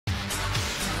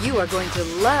You are going to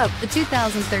love the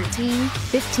 2013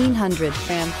 1500.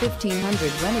 Ram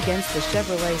 1500 went against the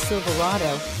Chevrolet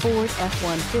Silverado, Ford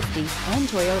F-150, and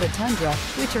Toyota Tundra,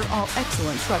 which are all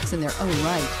excellent trucks in their own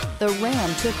right. The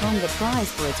Ram took home the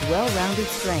prize for its well-rounded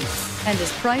strengths and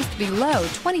is priced below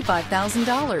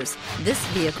 $25,000. This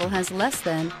vehicle has less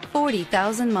than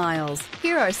 40,000 miles.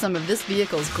 Here are some of this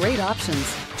vehicle's great options: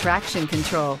 traction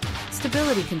control,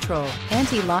 stability control,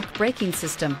 anti-lock braking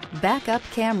system, backup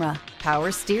camera,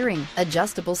 power steering,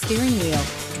 adjustable steering wheel,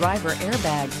 driver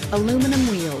airbag, aluminum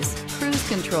wheels, cruise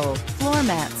control, floor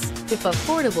mats. If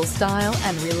affordable style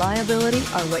and reliability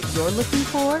are what you're looking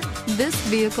for, this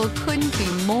vehicle couldn't be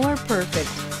more perfect.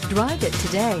 Drive it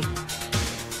today.